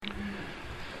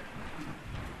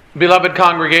Beloved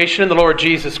congregation in the Lord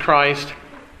Jesus Christ,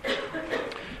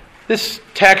 this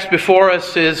text before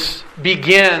us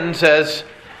begins as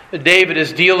David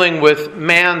is dealing with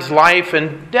man's life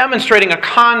and demonstrating a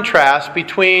contrast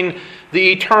between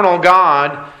the eternal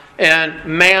God and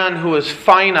man who is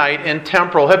finite and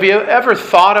temporal. Have you ever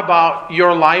thought about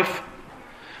your life?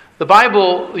 The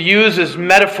Bible uses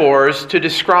metaphors to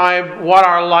describe what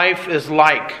our life is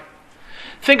like.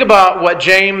 Think about what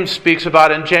James speaks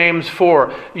about in James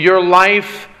 4. Your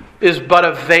life is but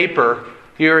a vapor.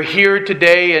 You're here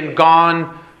today and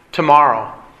gone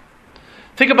tomorrow.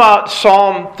 Think about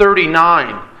Psalm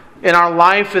 39. And our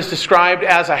life is described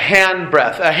as a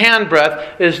handbreadth. A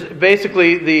handbreadth is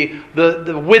basically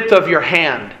the width of your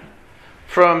hand.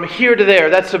 From here to there,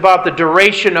 that's about the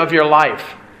duration of your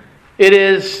life. It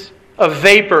is a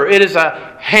vapor. It is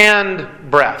a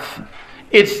handbreadth.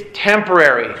 It's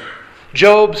temporary.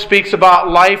 Job speaks about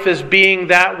life as being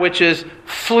that which is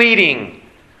fleeting.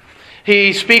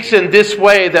 He speaks in this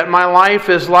way, that my life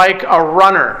is like a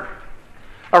runner.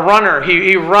 A runner,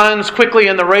 he runs quickly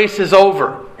and the race is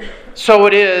over. So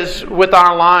it is with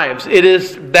our lives. It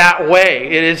is that way.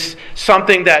 It is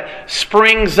something that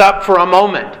springs up for a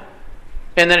moment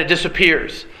and then it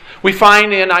disappears. We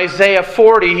find in Isaiah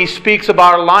 40, he speaks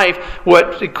about our life,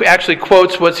 what actually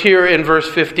quotes what's here in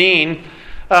verse 15.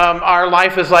 Our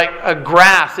life is like a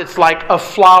grass. It's like a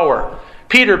flower.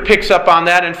 Peter picks up on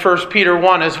that in 1 Peter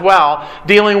 1 as well,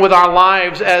 dealing with our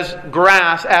lives as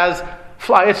grass, as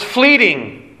flower. It's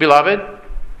fleeting, beloved.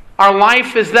 Our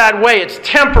life is that way. It's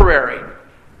temporary.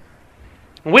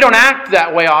 We don't act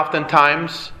that way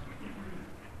oftentimes.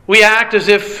 We act as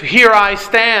if here I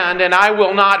stand and I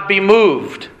will not be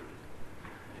moved.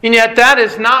 And yet that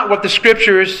is not what the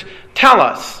Scriptures tell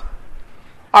us.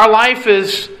 Our life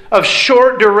is of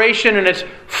short duration and it's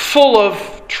full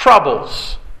of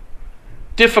troubles,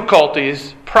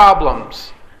 difficulties,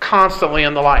 problems, constantly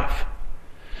in the life.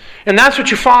 And that's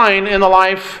what you find in the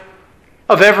life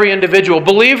of every individual,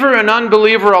 believer and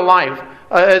unbeliever alike.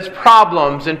 It's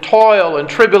problems and toil and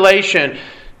tribulation,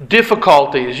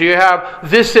 difficulties. You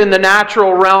have this in the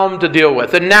natural realm to deal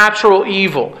with, the natural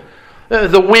evil.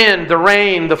 The wind, the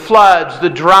rain, the floods, the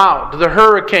drought, the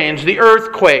hurricanes, the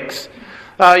earthquakes.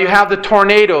 You have the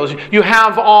tornadoes. You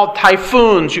have all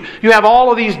typhoons. You have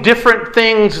all of these different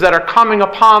things that are coming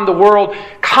upon the world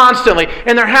constantly.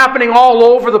 And they're happening all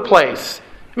over the place.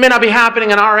 It may not be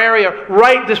happening in our area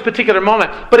right this particular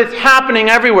moment, but it's happening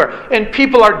everywhere. And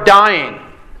people are dying.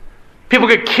 People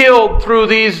get killed through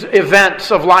these events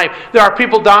of life. There are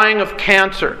people dying of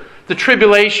cancer, the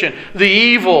tribulation, the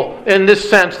evil in this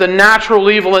sense, the natural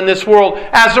evil in this world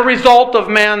as a result of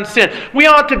man's sin. We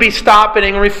ought to be stopping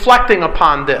and reflecting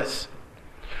upon this.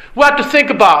 We have to think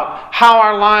about how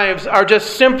our lives are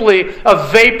just simply a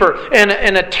vapor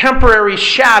and a temporary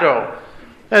shadow,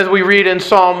 as we read in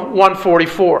Psalm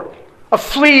 144. A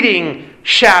fleeting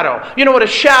shadow. You know what a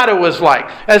shadow is like?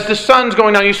 As the sun's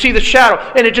going down, you see the shadow,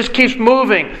 and it just keeps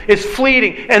moving. It's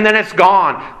fleeting, and then it's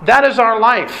gone. That is our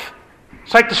life.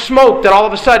 It's like the smoke that all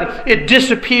of a sudden it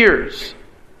disappears.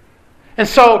 And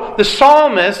so the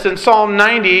psalmist in Psalm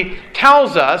 90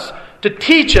 tells us to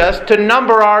teach us to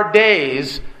number our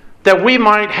days that we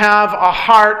might have a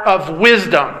heart of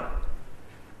wisdom.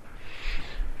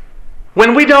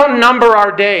 When we don't number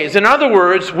our days, in other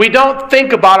words, we don't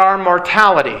think about our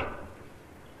mortality.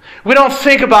 We don't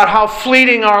think about how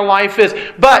fleeting our life is,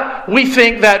 but we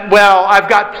think that, well, I've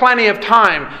got plenty of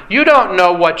time. You don't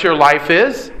know what your life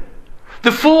is.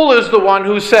 The fool is the one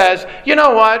who says, you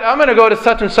know what, I'm going to go to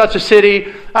such and such a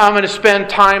city, I'm going to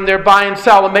spend time there, buy and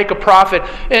sell and make a profit.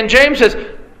 And James says,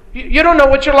 you don't know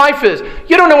what your life is.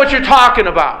 You don't know what you're talking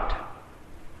about.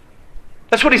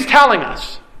 That's what he's telling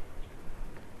us.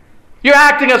 You're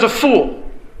acting as a fool.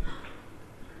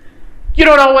 You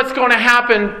don't know what's going to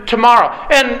happen tomorrow.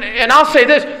 And I'll say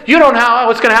this, you don't know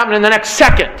what's going to happen in the next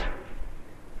second.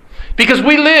 Because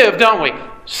we live, don't we?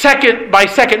 Second by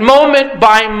second, moment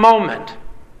by moment.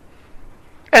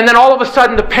 And then all of a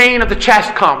sudden the pain of the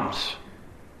chest comes.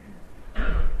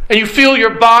 And you feel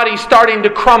your body starting to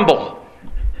crumble.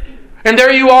 And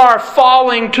there you are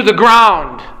falling to the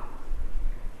ground.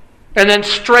 And then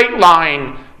straight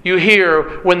line you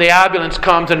hear when the ambulance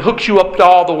comes and hooks you up to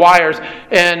all the wires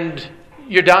and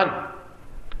you're done.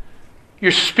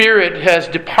 Your spirit has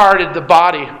departed the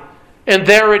body. And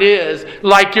there it is,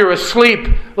 like you're asleep,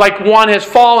 like one has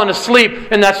fallen asleep.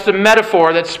 And that's the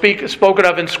metaphor that's spoken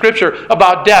of in Scripture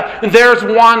about death. And there's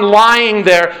one lying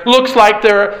there, looks like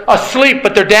they're asleep,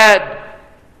 but they're dead.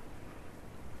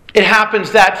 It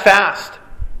happens that fast.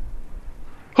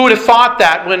 Who would have thought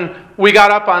that when we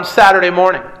got up on Saturday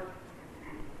morning?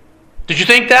 Did you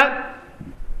think that?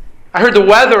 I heard the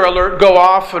weather alert go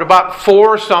off at about 4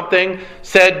 or something,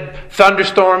 said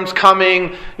thunderstorms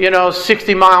coming,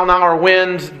 60-mile-an-hour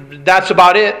winds. That's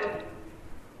about it.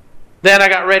 Then I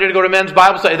got ready to go to men's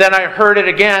Bible study. Then I heard it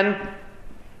again.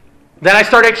 Then I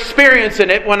started experiencing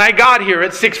it when I got here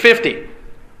at 6:50.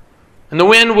 And the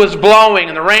wind was blowing,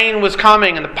 and the rain was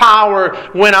coming, and the power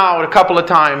went out a couple of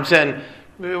times, and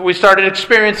we started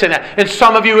experiencing that. And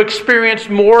some of you experienced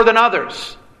more than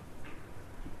others.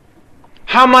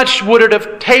 How much would it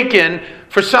have taken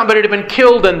for somebody to have been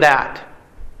killed in that?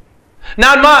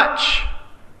 Not much.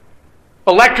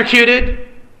 Electrocuted.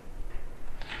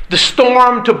 The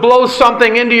storm to blow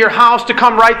something into your house, to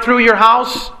come right through your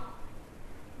house.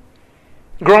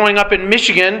 Growing up in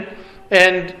Michigan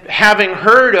and having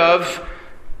heard of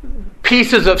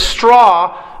pieces of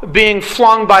straw being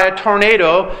flung by a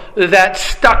tornado that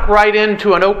stuck right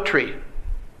into an oak tree.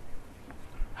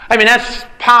 I mean, that's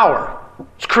power.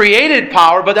 It's created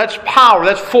power, but that's power,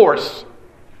 that's force.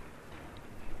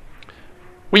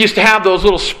 We used to have those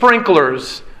little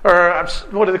sprinklers, or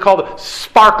what do they call the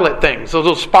sparklet things? Those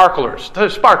little sparklers. They're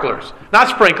sparklers. Not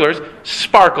sprinklers,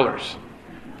 sparklers.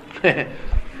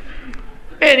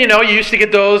 And you used to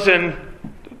get those in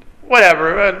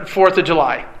 4th of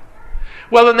July.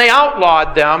 Well, then they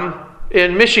outlawed them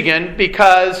in Michigan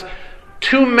because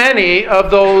too many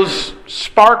of those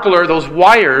those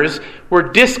wires were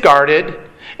discarded,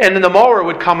 and then the mower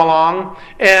would come along,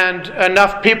 and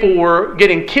enough people were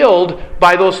getting killed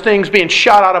by those things being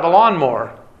shot out of a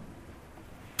lawnmower.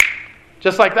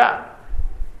 Just like that.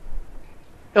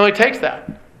 It only takes that.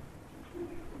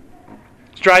 I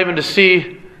was driving to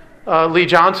see Lee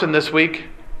Johnson this week,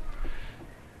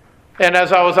 and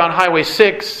as I was on Highway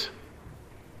 6,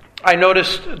 I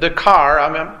noticed the car.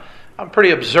 I'm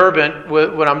pretty observant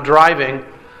when I'm driving.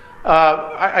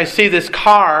 I see this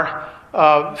car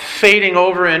fading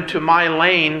over into my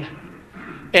lane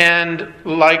and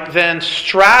then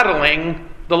straddling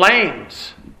the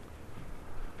lanes.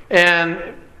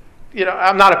 And,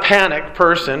 I'm not a panic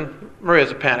person.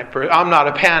 Maria's a panic person. I'm not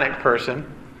a panic person.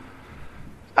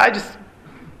 I just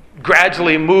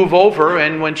gradually move over,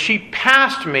 and when she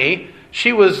passed me,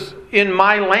 she was in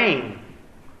my lane.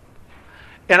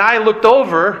 And I looked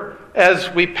over as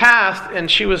we passed,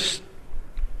 and she was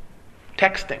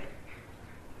texting.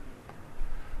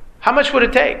 How much would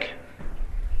it take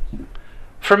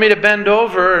for me to bend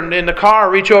over and in the car,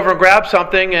 reach over and grab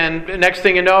something, and next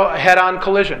thing you know, a head-on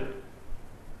collision?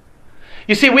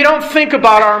 You see, we don't think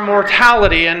about our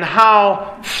mortality and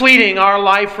how fleeting our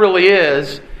life really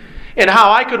is, and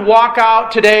how I could walk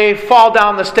out today, fall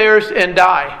down the stairs, and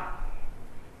die.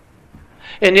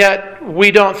 And yet, we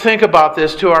don't think about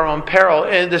this to our own peril.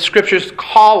 And the Scriptures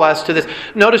call us to this.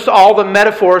 Notice all the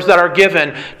metaphors that are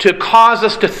given to cause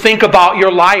us to think about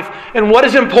your life and what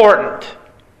is important.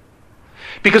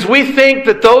 Because we think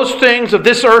that those things of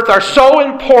this earth are so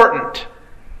important,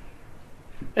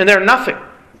 and they're nothing.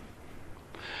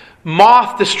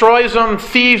 Moth destroys them,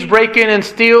 thieves break in and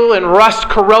steal, and rust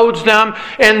corrodes them,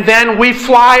 and then we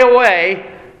fly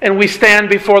away and we stand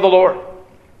before the Lord.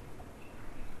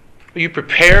 Are you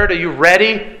prepared? Are you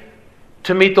ready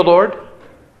to meet the Lord?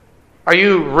 Are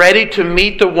you ready to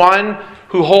meet the one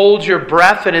who holds your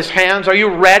breath in His hands? Are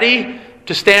you ready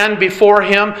to stand before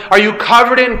Him? Are you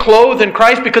covered and clothed in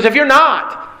Christ? Because if you're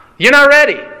not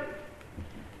ready.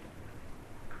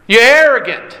 You're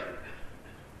arrogant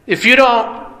if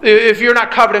you're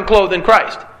not covered and clothed in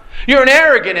Christ. You're an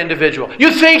arrogant individual.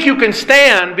 You think you can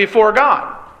stand before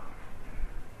God.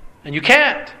 And you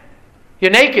can't.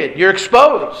 You're naked. You're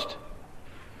exposed.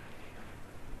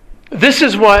 This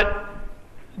is what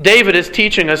David is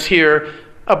teaching us here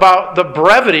about the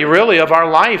brevity, really, of our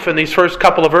life in these first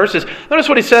couple of verses. Notice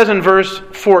what he says in verse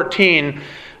 14.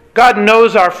 God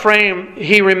knows our frame.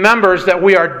 He remembers that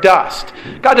we are dust.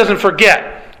 God doesn't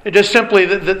forget. It just simply,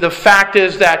 the fact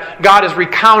is that God is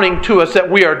recounting to us that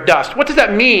we are dust. What does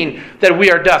that mean, that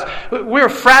we are dust? We're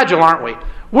fragile, aren't we?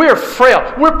 We're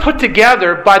frail. We're put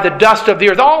together by the dust of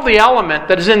the earth. All the element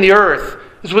that is in the earth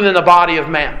is within the body of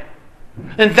man.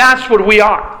 And that's what we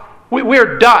are.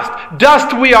 We're dust.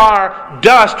 Dust we are,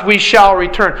 dust we shall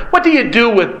return. What do you do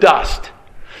with dust?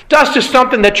 Dust is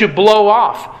something that you blow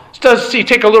off. You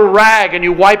take a little rag and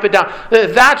you wipe it down.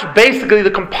 That's basically the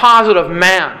composite of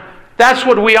man. That's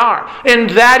what we are. And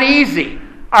that easy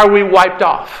are we wiped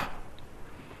off.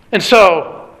 And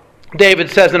so,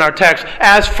 David says in our text,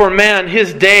 as for man,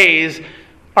 his days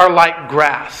are like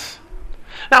grass.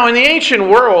 Now, in the ancient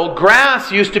world,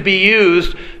 grass used to be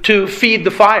used to feed the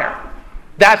fire.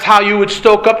 That's how you would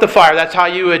stoke up the fire. That's how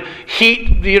you would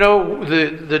heat,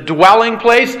 the dwelling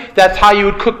place. That's how you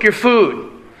would cook your food.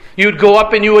 You'd go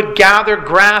up and you would gather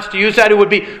grass to use that. It would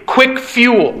be quick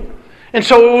fuel. And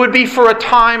so it would be for a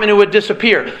time and it would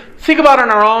disappear. Think about it in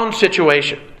our own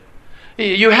situation.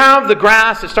 You have the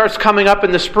grass, it starts coming up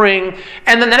in the spring,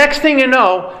 and then the next thing you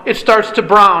know, it starts to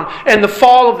brown, and the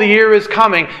fall of the year is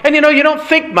coming. And you don't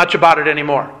think much about it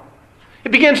anymore.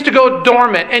 It begins to go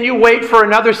dormant, and you wait for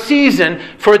another season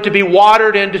for it to be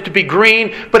watered and to be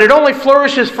green, but it only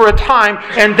flourishes for a time,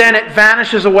 and then it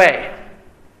vanishes away.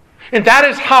 And that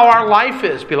is how our life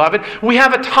is, beloved. We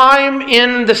have a time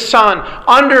in the sun,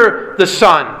 under the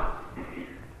sun.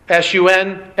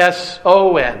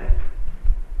 S-U-N-S-O-N.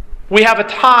 We have a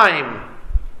time.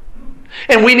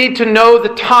 And we need to know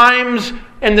the times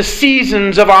and the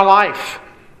seasons of our life.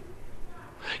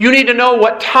 You need to know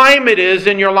what time it is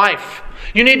in your life.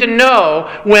 You need to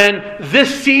know when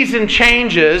this season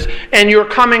changes and you're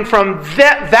coming from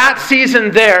that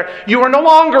season there, you are no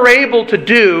longer able to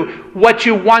do what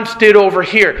you once did over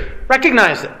here.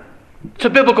 Recognize it. It's a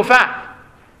biblical fact.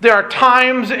 There are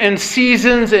times and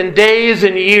seasons and days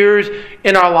and years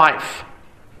in our life.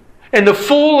 And the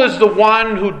fool is the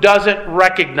one who doesn't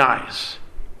recognize.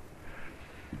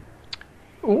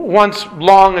 Once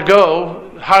long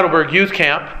ago, Heidelberg Youth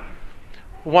Camp,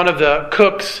 one of the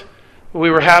cooks, we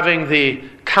were having the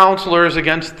counselors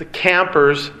against the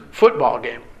campers football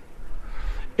game.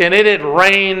 And it had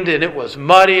rained and it was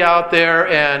muddy out there,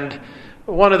 and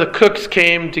one of the cooks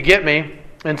came to get me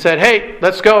and said, "Hey,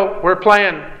 let's go, we're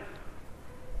playing."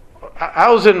 I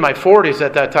was in my 40s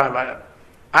at that time.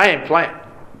 I ain't playing.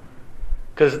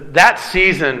 Because that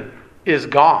season is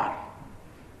gone.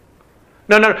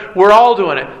 No, we're all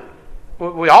doing it.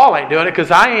 We all ain't doing it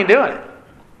because I ain't doing it.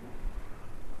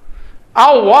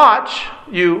 I'll watch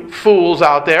you fools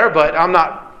out there, but I'm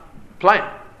not playing.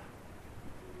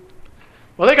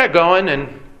 Well, they got going,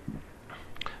 and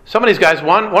some of these guys,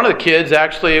 one of the kids,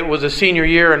 actually, it was a senior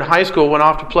year in high school, went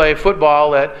off to play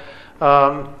football at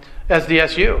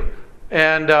SDSU.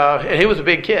 And he was a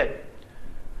big kid.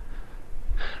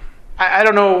 I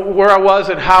don't know where I was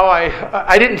and how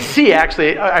I didn't see,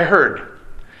 actually. I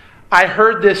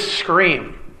heard this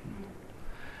scream.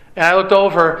 And I looked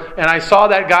over and I saw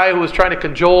that guy who was trying to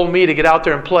cajole me to get out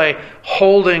there and play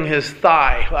holding his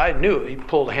thigh. I knew he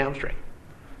pulled a hamstring.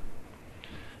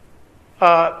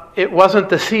 It wasn't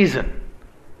the season.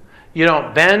 You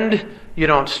don't bend, you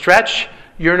don't stretch,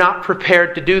 you're not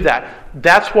prepared to do that.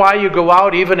 That's why you go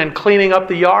out even in cleaning up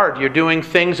the yard. You're doing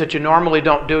things that you normally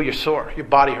don't do. You're sore. Your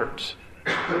body hurts.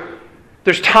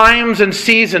 There's times and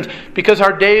seasons because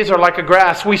our days are like a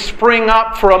grass. We spring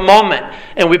up for a moment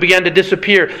and we begin to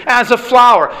disappear. As a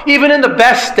flower, even in the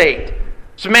best state.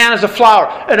 This man is a flower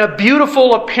and a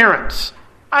beautiful appearance.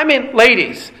 I mean,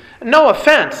 ladies, no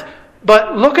offense,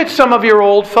 but look at some of your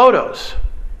old photos.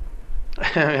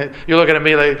 You're looking at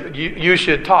me like, you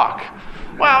should talk.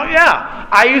 Well, yeah,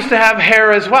 I used to have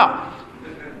hair as well.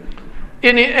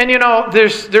 And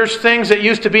there's things that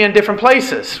used to be in different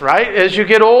places, right? As you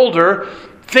get older,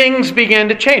 things begin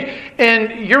to change.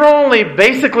 And you're only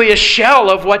basically a shell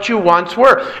of what you once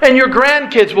were. And your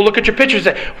grandkids will look at your pictures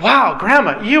and say, "Wow,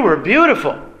 Grandma, you were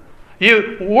beautiful.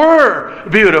 You were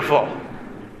beautiful."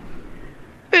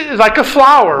 It's like a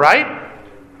flower, right?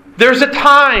 There's a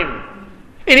time.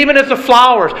 And even as the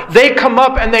flowers, they come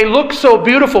up and they look so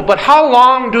beautiful, but how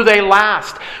long do they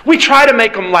last? We try to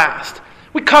make them last.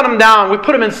 We cut them down, we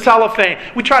put them in cellophane,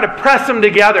 we try to press them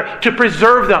together to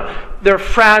preserve them. They're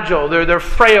fragile, they're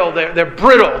frail, they're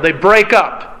brittle, they break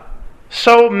up.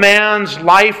 So man's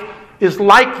life is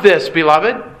like this,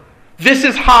 beloved. This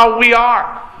is how we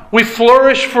are. We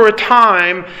flourish for a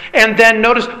time, and then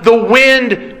notice the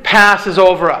wind passes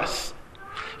over us.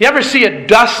 You ever see a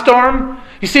dust storm?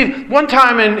 You see, one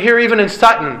time even in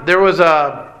Sutton, there was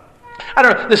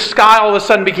the sky all of a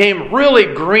sudden became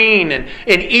really green and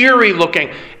eerie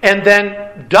looking. And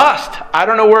then dust. I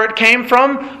don't know where it came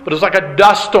from, but it was like a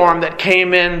dust storm that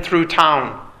came in through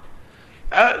town.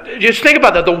 Just think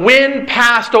about that. The wind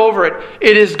passed over it.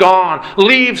 It is gone.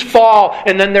 Leaves fall,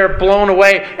 and then they're blown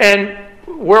away. And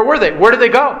where were they? Where did they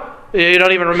go? You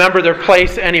don't even remember their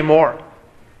place anymore.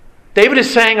 David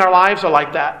is saying our lives are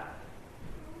like that.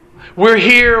 We're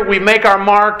here, we make our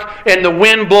mark, and the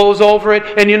wind blows over it,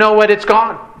 and you know what? It's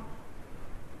gone.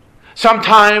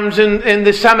 Sometimes in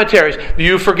the cemeteries,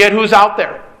 you forget who's out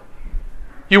there.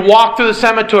 You walk through the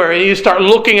cemetery and you start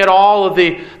looking at all of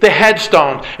the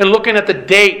headstones and looking at the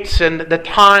dates and the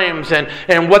times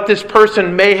and what this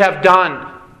person may have done.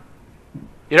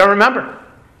 You don't remember.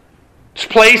 This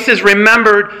place is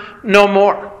remembered no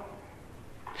more.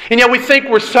 And yet we think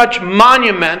we're such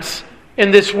monuments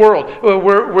in this world.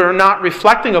 We're not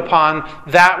reflecting upon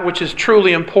that which is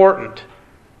truly important.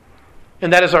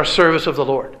 and that is our service of the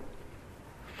Lord.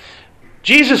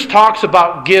 Jesus talks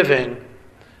about giving,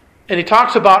 and he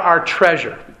talks about our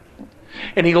treasure.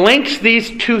 And he links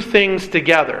these two things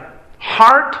together,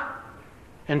 heart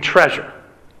and treasure.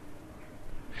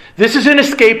 This is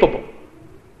inescapable.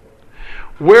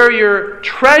 Where your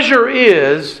treasure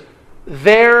is,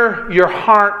 there your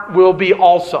heart will be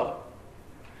also.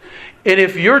 And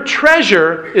if your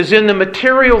treasure is in the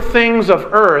material things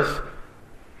of earth,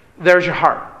 there's your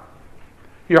heart.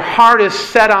 Your heart is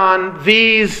set on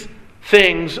these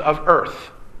things of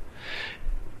earth.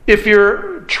 If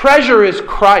your treasure is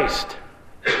Christ,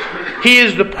 He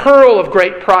is the pearl of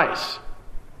great price.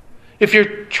 If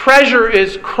your treasure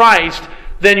is Christ,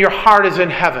 then your heart is in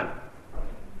heaven.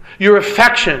 Your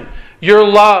affection, your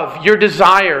love, your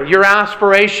desire, your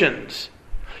aspirations,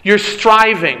 your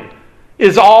striving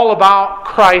is all about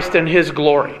Christ and His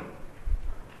glory.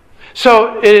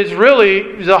 So it is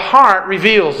really, the heart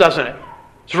reveals, doesn't it?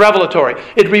 It's revelatory.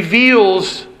 It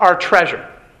reveals our treasure.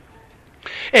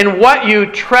 And what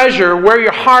you treasure, where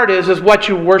your heart is what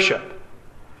you worship.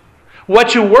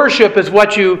 What you worship is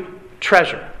what you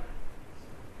treasure.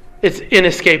 It's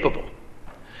inescapable.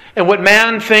 And what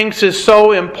man thinks is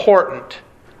so important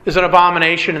is an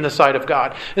abomination in the sight of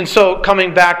God. And so,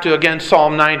 coming back to, again,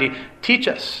 Psalm 90, teach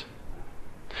us.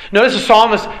 Notice the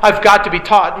psalmist, I've got to be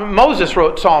taught. Moses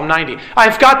wrote Psalm 90.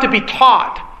 I've got to be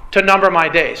taught to number my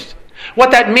days.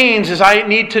 What that means is I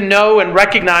need to know and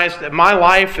recognize that my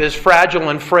life is fragile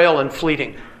and frail and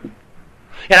fleeting.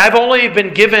 And I've only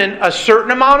been given a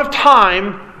certain amount of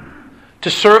time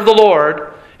to serve the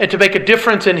Lord and to make a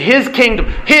difference in His kingdom.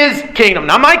 His kingdom,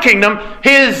 not my kingdom,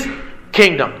 His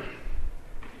kingdom.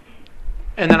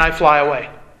 And then I fly away.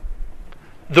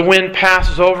 The wind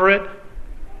passes over it,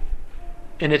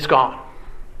 and it's gone.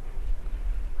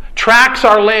 Tracks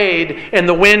are laid, and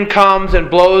the wind comes and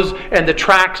blows, and the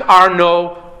tracks are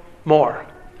no more.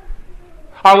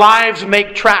 Our lives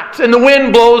make tracks, and the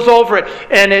wind blows over it,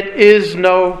 and it is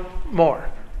no more.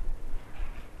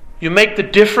 You make the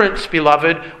difference,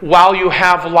 beloved, while you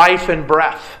have life and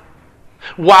breath,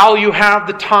 while you have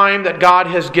the time that God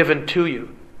has given to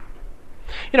you.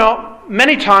 You know,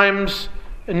 many times,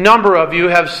 a number of you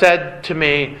have said to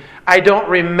me, I don't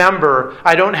remember,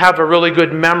 I don't have a really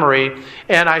good memory,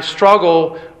 and I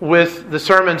struggle with the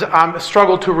sermons, I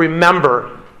struggle to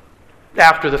remember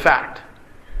after the fact.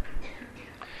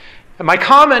 And my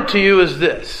comment to you is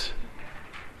this,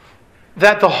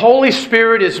 that the Holy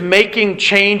Spirit is making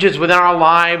changes within our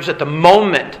lives at the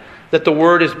moment that the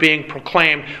Word is being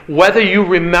proclaimed, whether you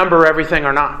remember everything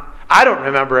or not. I don't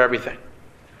remember everything.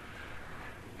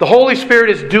 The Holy Spirit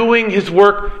is doing His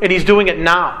work, and He's doing it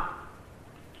now.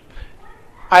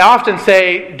 I often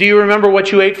say, do you remember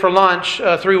what you ate for lunch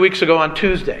 3 weeks ago on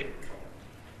Tuesday?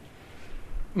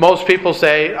 Most people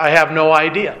say, I have no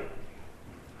idea.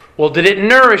 Well, did it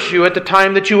nourish you at the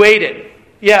time that you ate it?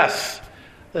 Yes.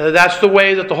 That's the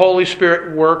way that the Holy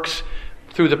Spirit works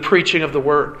through the preaching of the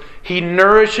Word. He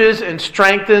nourishes and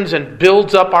strengthens and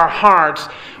builds up our hearts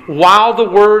while the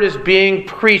Word is being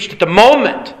preached at the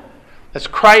moment. That's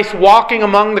Christ walking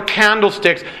among the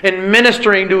candlesticks and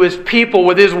ministering to His people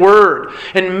with His Word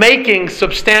and making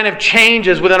substantive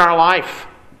changes within our life.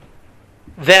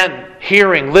 Then,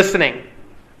 hearing, listening.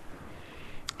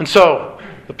 And so,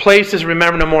 the place is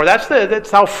remember no more.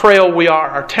 That's how frail we are,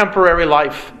 our temporary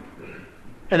life.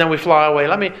 And then we fly away.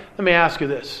 Let me ask you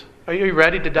this. Are you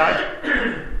ready to die?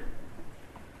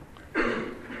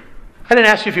 I didn't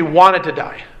ask you if you wanted to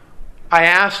die. I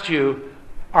asked you,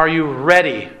 are you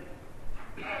ready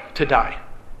to die?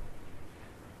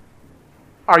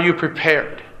 Are you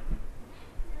prepared?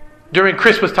 During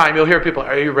Christmas time, you'll hear people,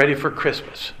 are you ready for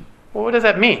Christmas? Well, what does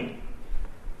that mean?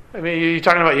 I mean, you're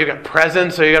talking about you got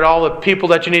presents, or you got all the people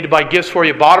that you need to buy gifts for,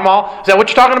 you bought them all? Is that what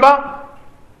you're talking about?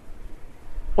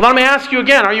 Well, let me ask you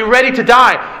again, are you ready to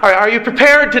die? Are you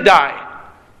prepared to die?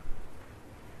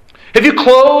 Have you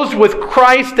closed with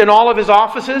Christ in all of His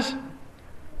offices?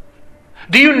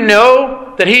 Do you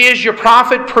know that He is your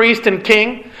prophet, priest, and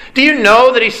king? Do you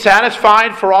know that He's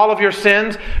satisfied for all of your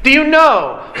sins? Do you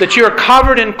know that you are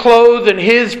covered and clothed in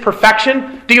His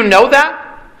perfection? Do you know that?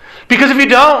 Because if you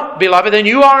don't, beloved, then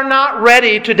you are not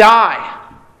ready to die.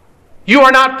 You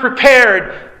are not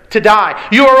prepared to die.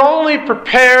 You are only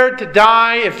prepared to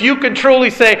die if you can truly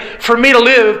say, for me to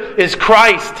live is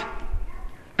Christ.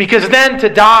 Because then to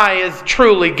die is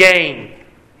truly gain.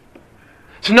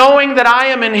 It's knowing that I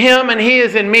am in Him and He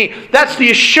is in me. That's the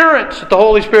assurance that the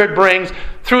Holy Spirit brings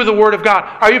through the Word of God.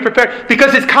 Are you prepared?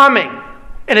 Because it's coming.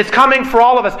 And it's coming for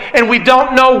all of us. And we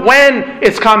don't know when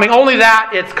it's coming. Only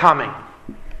that it's coming.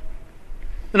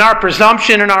 and our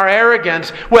presumption and our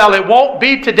arrogance, well, it won't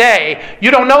be today.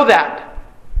 You don't know that.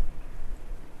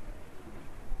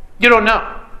 You don't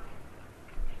know.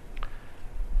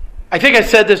 I think I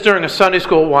said this during a Sunday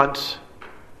school once.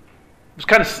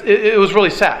 It was really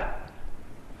sad.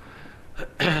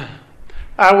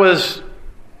 I was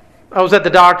at the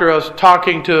doctor. I was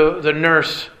talking to the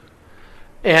nurse,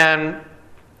 and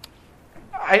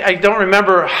I don't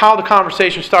remember how the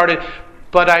conversation started,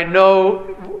 but I know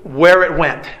where it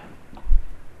went.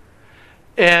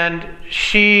 And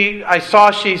I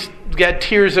saw she had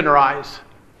tears in her eyes.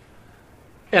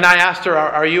 And I asked her,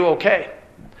 "Are you okay?"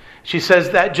 She says,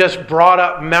 "That just brought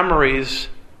up memories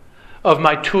of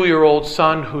my 2-year-old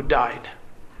son who died."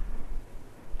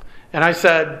 And I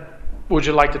said, "Would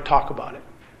you like to talk about it?"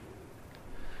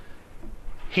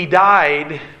 He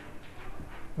died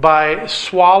by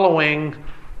swallowing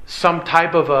some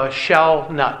type of a shell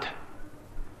nut.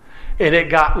 And it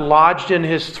got lodged in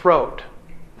his throat.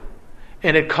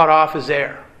 And it cut off his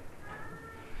air.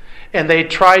 And they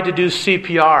tried to do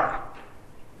CPR.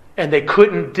 And they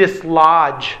couldn't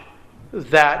dislodge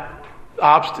that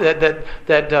obstacle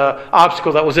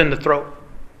that was in the throat.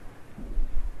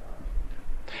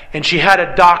 And she had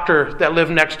a doctor that lived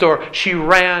next door. She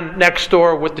ran next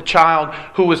door with the child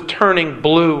who was turning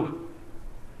blue.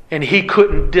 And he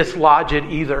couldn't dislodge it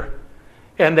either.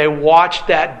 And they watched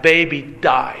that baby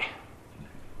die.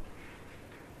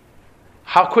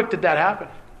 How quick did that happen?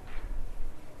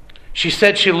 She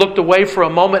said she looked away for a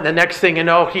moment, and the next thing you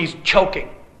know, he's choking.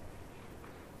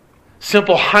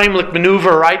 Simple Heimlich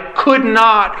maneuver, right? Could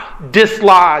not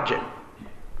dislodge it.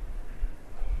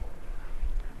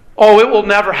 Oh, it will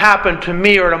never happen to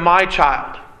me or to my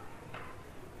child.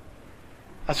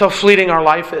 That's how fleeting our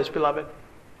life is, beloved.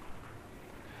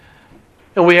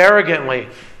 And we arrogantly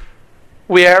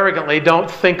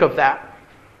don't think of that.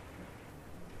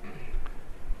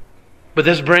 But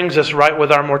this brings us right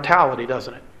with our mortality,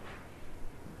 doesn't it?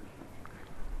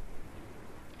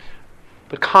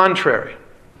 But contrary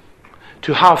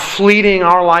to how fleeting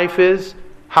our life is,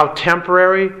 how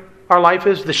temporary our life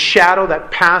is, the shadow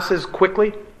that passes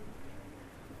quickly,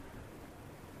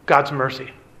 God's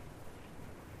mercy.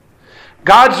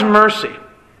 God's mercy,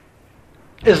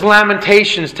 as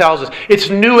Lamentations tells us, it's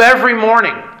new every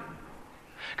morning.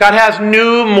 God has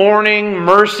new morning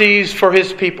mercies for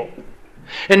His people.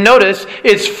 And notice,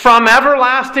 it's from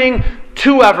everlasting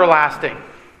to everlasting.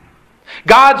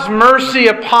 God's mercy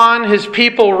upon His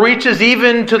people reaches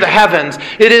even to the heavens.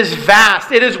 It is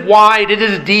vast, it is wide, it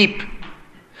is deep.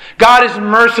 God is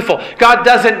merciful. God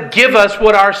doesn't give us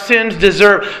what our sins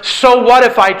deserve. So what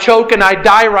if I choke and I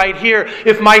die right here?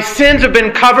 If my sins have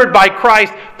been covered by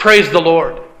Christ, praise the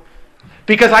Lord.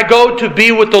 Because I go to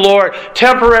be with the Lord.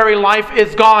 Temporary life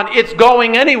is gone. It's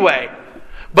going anyway.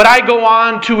 But I go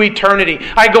on to eternity.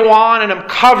 I go on and am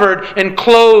covered and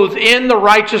clothed in the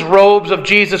righteous robes of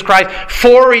Jesus Christ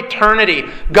for eternity.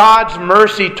 God's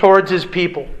mercy towards His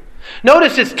people.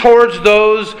 Notice it's towards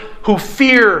those who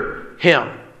fear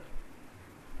Him.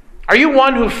 Are you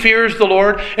one who fears the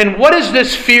Lord? And what is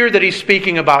this fear that He's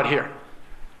speaking about here?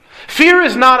 Fear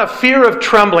is not a fear of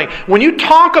trembling. When you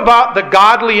talk about the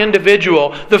godly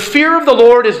individual, the fear of the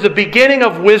Lord is the beginning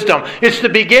of wisdom. It's the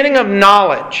beginning of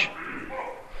knowledge.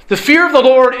 The fear of the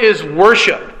Lord is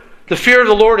worship. The fear of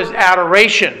the Lord is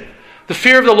adoration. The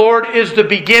fear of the Lord is the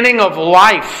beginning of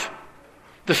life.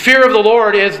 The fear of the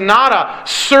Lord is not a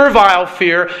servile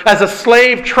fear as a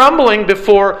slave trembling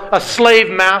before a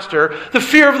slave master. The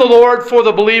fear of the Lord for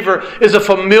the believer is a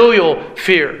familial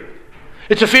fear.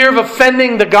 It's a fear of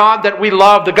offending the God that we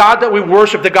love, the God that we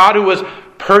worship, the God who has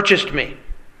purchased me.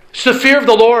 It's the fear of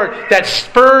the Lord that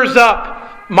spurs up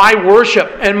my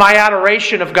worship and my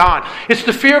adoration of God. It's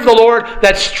the fear of the Lord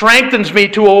that strengthens me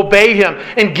to obey Him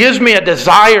and gives me a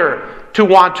desire to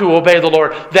want to obey the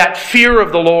Lord. That fear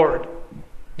of the Lord.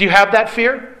 Do you have that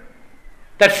fear?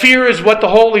 That fear is what the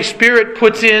Holy Spirit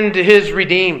puts into His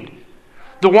redeemed.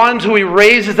 The ones who He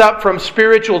raises up from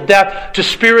spiritual death to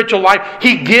spiritual life.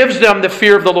 He gives them the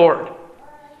fear of the Lord.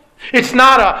 It's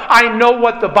not I know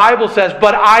what the Bible says,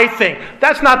 but I think.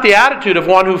 That's not the attitude of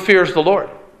one who fears the Lord.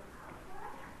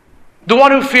 The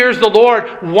one who fears the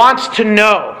Lord wants to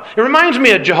know. It reminds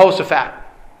me of Jehoshaphat.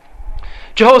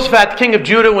 Jehoshaphat, the king of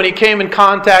Judah, when he came in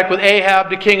contact with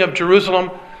Ahab, the king of Jerusalem,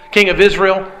 king of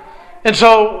Israel. And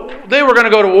so they were going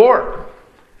to go to war.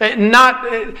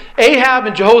 Ahab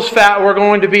and Jehoshaphat were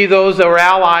going to be those that were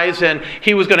allies, and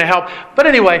he was going to help. But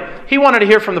anyway, he wanted to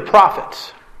hear from the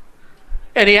prophets.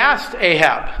 And he asked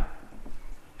Ahab,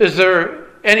 is there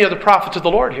any of the prophets of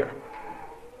the Lord here?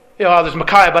 There's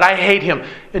Micaiah, but I hate him.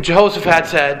 And Jehoshaphat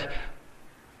said,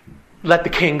 let the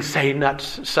king say not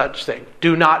such thing.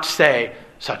 Do not say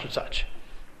such and such.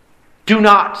 Do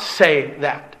not say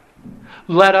that.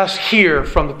 Let us hear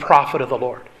from the prophet of the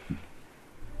Lord.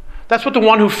 That's what the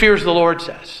one who fears the Lord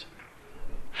says.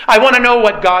 I want to know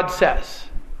what God says.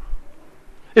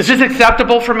 Is this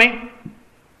acceptable for me?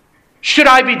 Should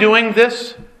I be doing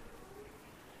this?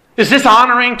 Is this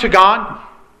honoring to God?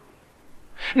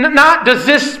 Not, does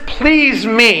this please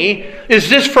me? Is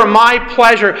this for my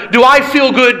pleasure? Do I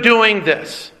feel good doing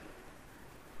this?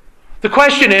 The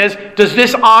question is, does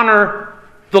this honor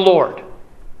the Lord?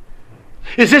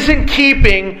 Is this in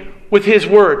keeping with His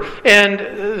Word?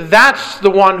 And that's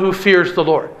the one who fears the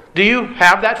Lord. Do you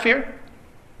have that fear?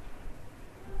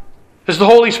 Has the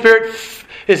Holy Spirit,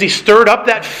 has He stirred up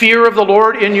that fear of the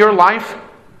Lord in your life?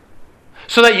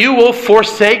 So that you will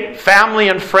forsake family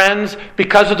and friends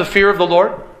because of the fear of the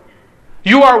Lord?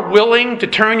 You are willing to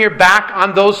turn your back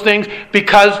on those things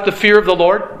because the fear of the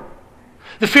Lord?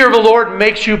 The fear of the Lord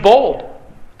makes you bold.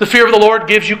 The fear of the Lord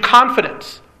gives you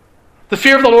confidence. The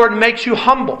fear of the Lord makes you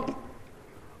humble.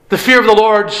 The fear of the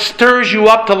Lord stirs you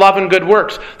up to love and good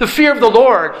works. The fear of the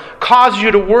Lord causes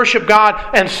you to worship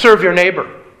God and serve your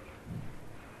neighbor.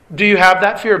 Do you have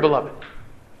that fear, beloved?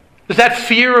 Is that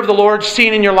fear of the Lord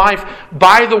seen in your life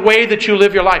by the way that you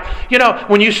live your life? You know,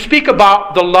 when you speak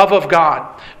about the love of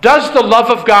God, does the love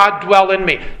of God dwell in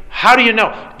me? How do you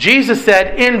know? Jesus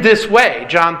said, in this way,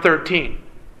 John 13.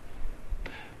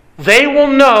 They will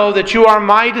know that you are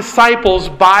my disciples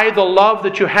by the love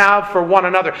that you have for one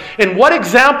another. And what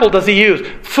example does He use?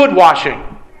 Foot washing.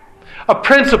 A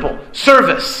principle.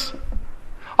 Service.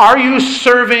 Are you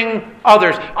serving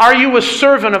others? Are you a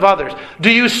servant of others? Do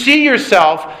you see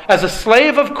yourself as a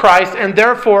slave of Christ and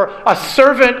therefore a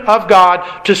servant of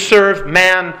God to serve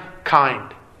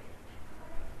mankind?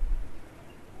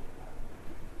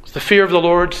 Is the fear of the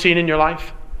Lord seen in your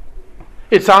life?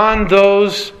 It's on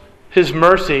those His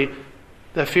mercy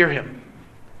that fear Him.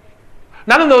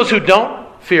 Not in those who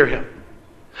don't fear Him.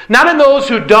 Not in those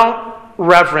who don't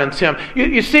reverence Him.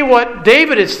 You see what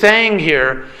David is saying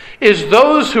here is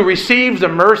those who receive the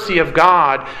mercy of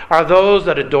God are those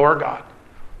that adore God.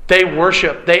 They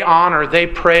worship, they honor, they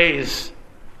praise,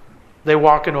 they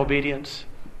walk in obedience.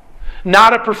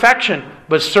 Not a perfection,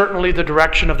 but certainly the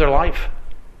direction of their life.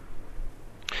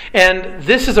 And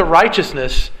this is a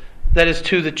righteousness that is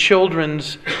to the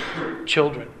children's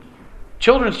children.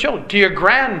 Children's children, to your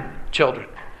grandchildren.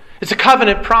 It's a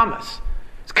covenant promise.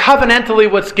 It's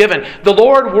covenantally what's given. The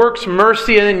Lord works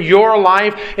mercy in your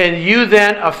life, and you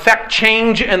then affect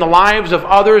change in the lives of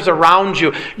others around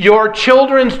you. Your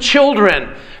children's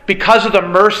children, because of the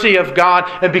mercy of God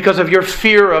and because of your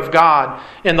fear of God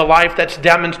in the life that's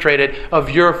demonstrated of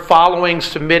your following,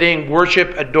 submitting,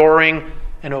 worship, adoring,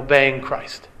 and obeying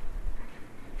Christ.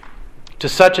 To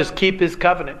such as keep His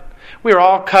covenant. We are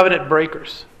all covenant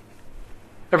breakers.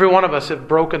 Every one of us have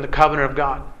broken the covenant of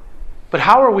God. But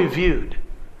how are we viewed?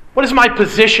 What is my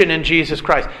position in Jesus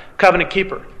Christ? Covenant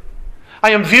keeper.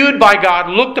 I am viewed by God,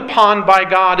 looked upon by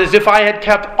God as if I had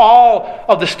kept all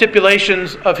of the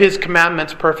stipulations of His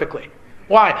commandments perfectly.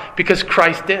 Why? Because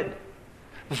Christ did.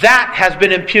 That has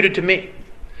been imputed to me.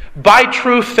 By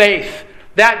true faith,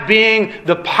 that being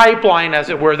the pipeline, as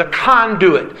it were, the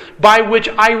conduit by which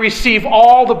I receive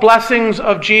all the blessings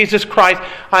of Jesus Christ,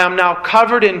 I am now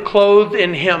covered and clothed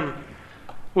in Him.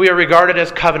 We are regarded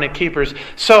as covenant keepers.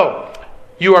 So,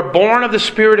 you are born of the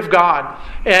Spirit of God,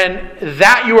 and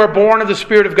that you are born of the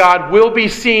Spirit of God will be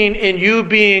seen in you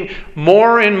being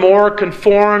more and more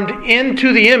conformed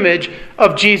into the image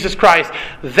of Jesus Christ.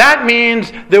 That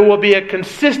means there will be a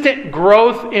consistent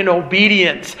growth in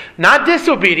obedience, not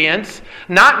disobedience,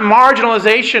 not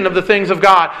marginalization of the things of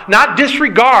God, not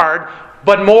disregard,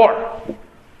 but more.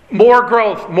 More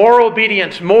growth, more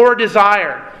obedience, more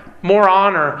desire, more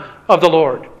honor of the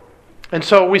Lord. And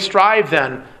so we strive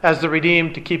then, as the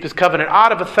redeemed, to keep His covenant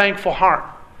out of a thankful heart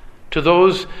to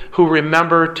those who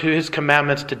remember to His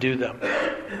commandments to do them.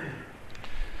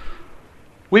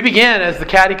 We begin, as the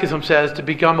Catechism says, to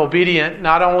become obedient,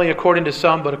 not only according to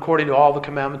some, but according to all the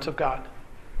commandments of God.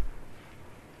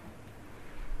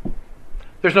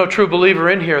 There's no true believer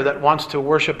in here that wants to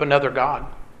worship another God.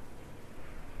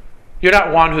 You're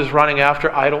not one who's running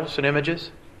after idols and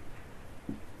images.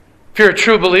 If you're a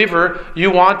true believer,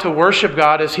 you want to worship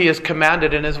God as He has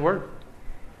commanded in His Word,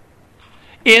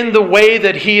 in the way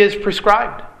that He has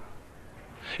prescribed.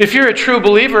 If you're a true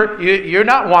believer, you're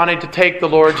not wanting to take the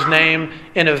Lord's name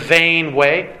in a vain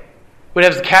way. But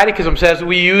as the Catechism says,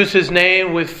 we use His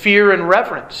name with fear and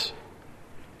reverence,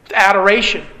 with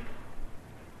adoration.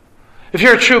 If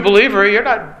you're a true believer, you're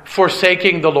not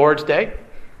forsaking the Lord's day.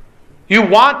 You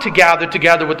want to gather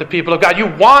together with the people of God. You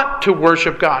want to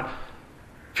worship God.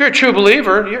 If you're a true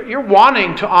believer, you're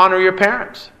wanting to honor your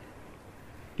parents.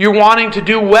 You're wanting to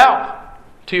do well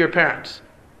to your parents.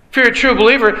 If you're a true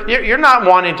believer, you're not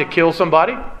wanting to kill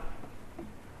somebody.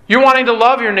 You're wanting to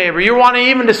love your neighbor. You're wanting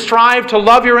even to strive to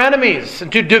love your enemies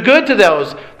and to do good to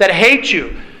those that hate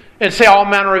you and say all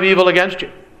manner of evil against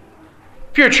you.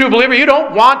 If you're a true believer, you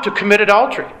don't want to commit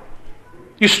adultery.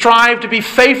 You strive to be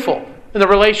faithful in the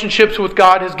relationships with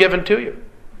God has given to you.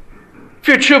 If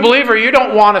you're a true believer, you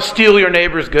don't want to steal your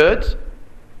neighbor's goods.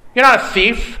 You're not a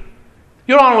thief.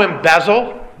 You don't want to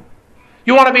embezzle.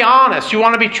 You want to be honest. You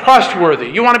want to be trustworthy.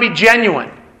 You want to be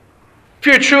genuine. If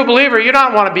you're a true believer, you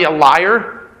don't want to be a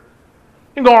liar.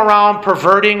 You go around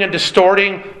perverting and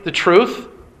distorting the truth.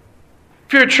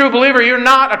 If you're a true believer, you're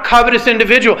not a covetous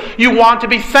individual. You want to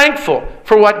be thankful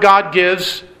for what God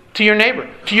gives to your neighbor,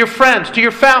 to your friends, to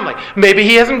your family. Maybe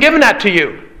He hasn't given that to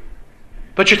you,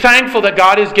 but you're thankful that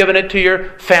God has given it to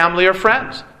your family or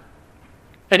friends.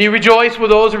 And you rejoice with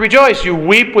those who rejoice. You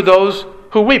weep with those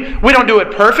who weep. We don't do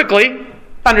it perfectly.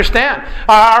 Understand,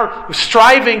 our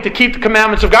striving to keep the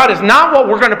commandments of God is not what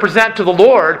we're going to present to the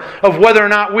Lord of whether or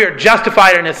not we are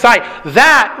justified in His sight.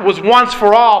 That was once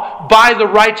for all by the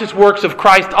righteous works of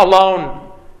Christ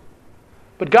alone.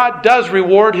 But God does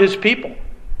reward His people.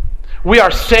 We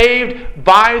are saved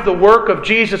by the work of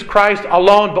Jesus Christ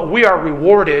alone, but we are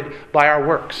rewarded by our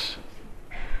works.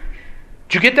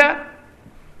 Did you get that?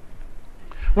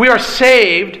 We are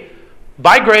saved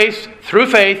by grace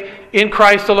through faith in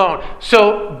Christ alone.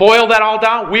 So, boil that all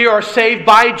down. We are saved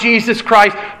by Jesus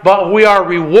Christ, but we are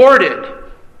rewarded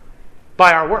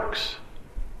by our works.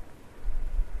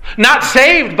 Not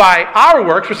saved by our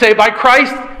works, we're saved by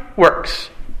Christ's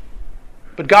works.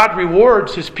 But God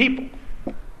rewards His people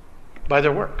by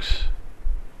their works.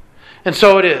 And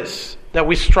so it is that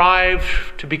we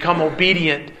strive to become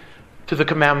obedient to the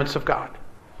commandments of God.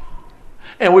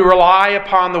 And we rely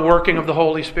upon the working of the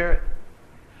Holy Spirit.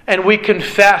 And we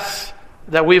confess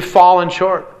that we've fallen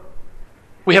short.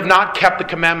 We have not kept the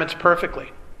commandments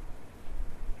perfectly.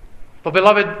 But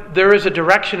beloved, there is a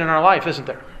direction in our life, isn't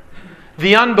there?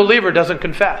 The unbeliever doesn't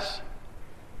confess.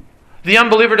 The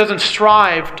unbeliever doesn't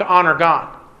strive to honor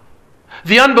God.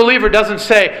 The unbeliever doesn't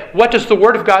say, what does the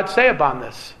Word of God say about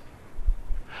this?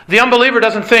 The unbeliever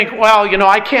doesn't think, well,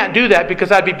 I can't do that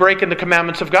because I'd be breaking the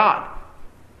commandments of God.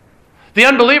 The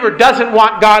unbeliever doesn't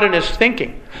want God in his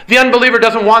thinking. The unbeliever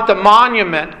doesn't want the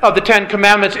monument of the Ten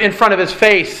Commandments in front of his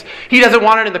face. He doesn't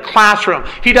want it in the classroom.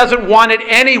 He doesn't want it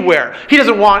anywhere. He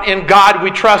doesn't want "In God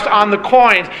We Trust" on the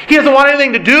coins. He doesn't want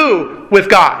anything to do with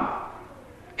God.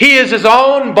 He is his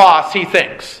own boss, he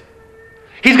thinks.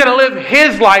 He's going to live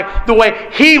his life the way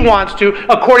he wants to,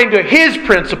 according to his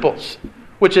principles,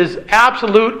 which is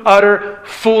absolute, utter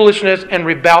foolishness and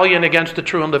rebellion against the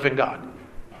true and living God.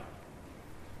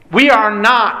 We are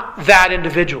not that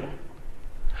individual.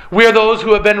 We are those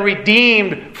who have been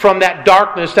redeemed from that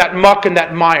darkness, that muck, and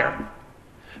that mire,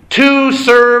 to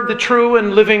serve the true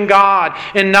and living God.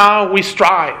 And now we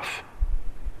strive.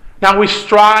 Now we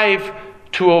strive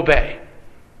to obey.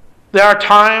 There are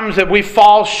times that we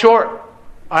fall short.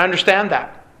 I understand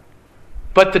that.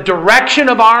 But the direction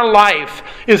of our life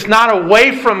is not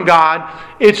away from God,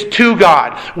 it's to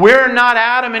God. We're not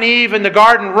Adam and Eve in the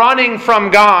garden running from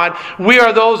God. We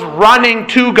are those running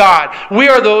to God. We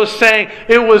are those saying,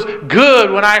 it was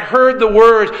good when I heard the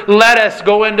words, let us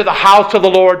go into the house of the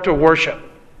Lord to worship.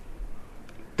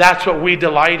 That's what we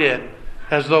delight in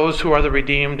as those who are the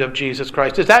redeemed of Jesus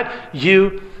Christ. Is that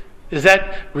you? Is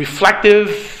that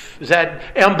reflective? Is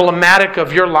that emblematic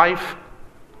of your life?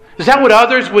 Is that what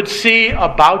others would see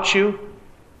about you?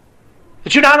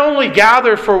 That you not only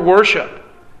gather for worship,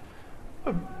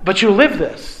 but you live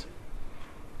this.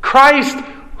 Christ,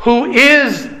 who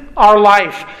is our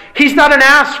life. He's not an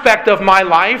aspect of my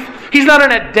life. He's not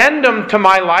an addendum to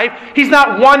my life. He's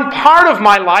not one part of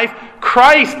my life.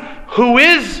 Christ, who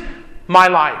is my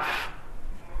life.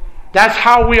 That's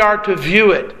how we are to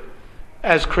view it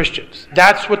as Christians.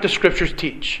 That's what the Scriptures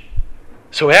teach.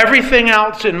 So everything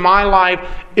else in my life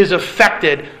is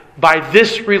affected by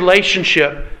this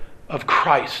relationship of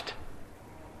Christ.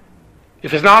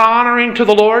 If it's not honoring to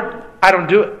the Lord, I don't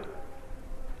do it.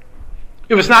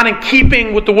 If it's not in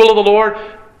keeping with the will of the Lord,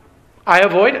 I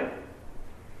avoid it.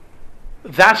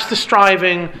 That's the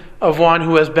striving of one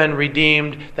who has been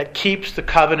redeemed, that keeps the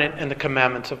covenant and the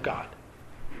commandments of God.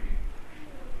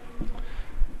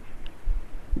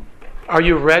 Are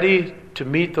you ready to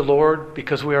meet the Lord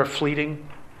because we are fleeting?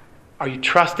 Are you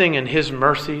trusting in His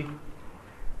mercy,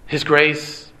 His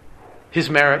grace, His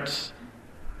merits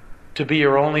to be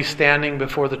your only standing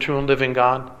before the true and living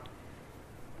God?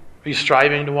 Are you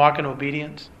striving to walk in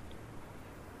obedience?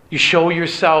 You show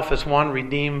yourself as one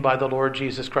redeemed by the Lord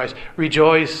Jesus Christ.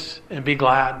 Rejoice and be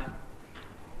glad.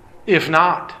 If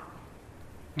not,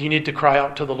 you need to cry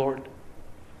out to the Lord.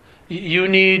 You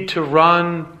need to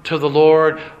run to the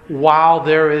Lord while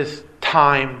there is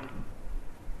time,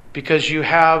 because you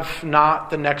have not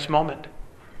the next moment.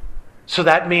 So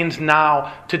that means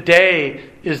now. Today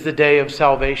is the day of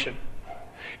salvation.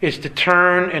 It's to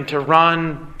turn and to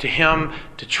run to Him,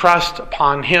 to trust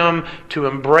upon Him, to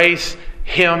embrace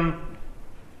Him.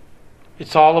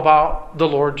 It's all about the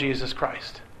Lord Jesus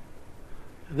Christ.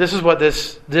 This is what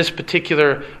this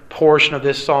particular portion of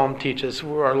this psalm teaches.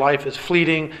 Our life is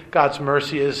fleeting. God's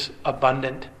mercy is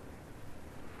abundant.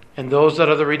 And those that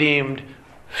are the redeemed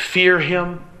fear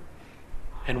Him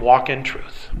and walk in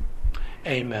truth.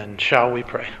 Amen. Shall we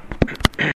pray?